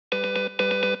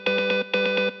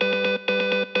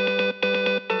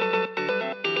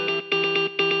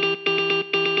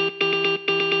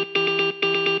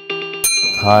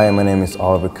Hi, my name is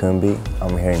Oliver Kumbi.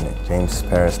 I'm here in the James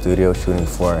Paris studio shooting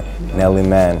for NLY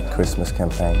MAN Christmas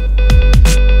campaign.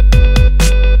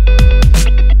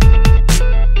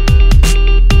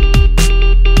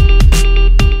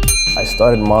 I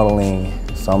started modeling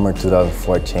summer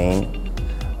 2014.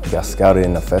 I got scouted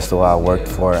in the festival I worked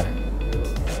for,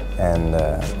 and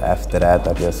after that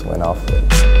I just went off with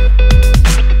it.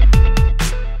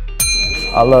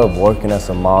 I love working as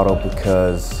a model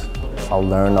because I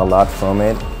learn a lot from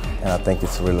it, and I think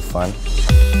it's really fun.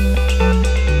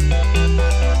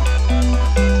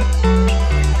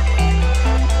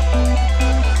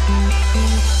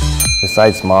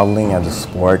 Besides modeling, I do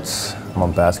sports. I'm a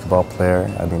basketball player.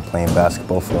 I've been playing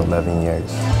basketball for 11 years.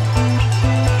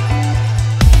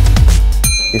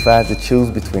 If I had to choose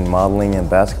between modeling and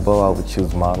basketball, I would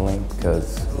choose modeling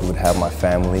because it would have my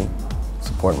family,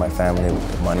 support my family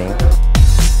with the money.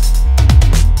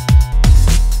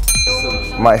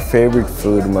 My favorite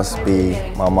food must be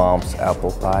my mom's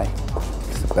apple pie.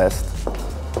 It's the best.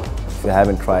 If you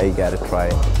haven't tried it, you gotta try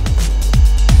it.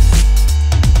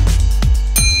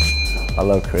 I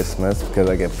love Christmas because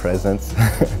I get presents.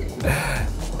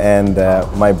 And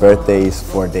my birthday is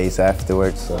 4 days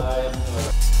afterwards. So.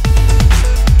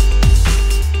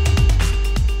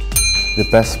 The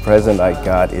best present I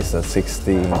got is a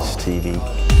 60-inch TV.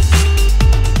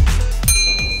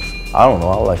 I don't know,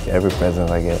 I like every present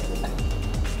I get.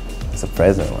 It's a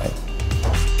present, right?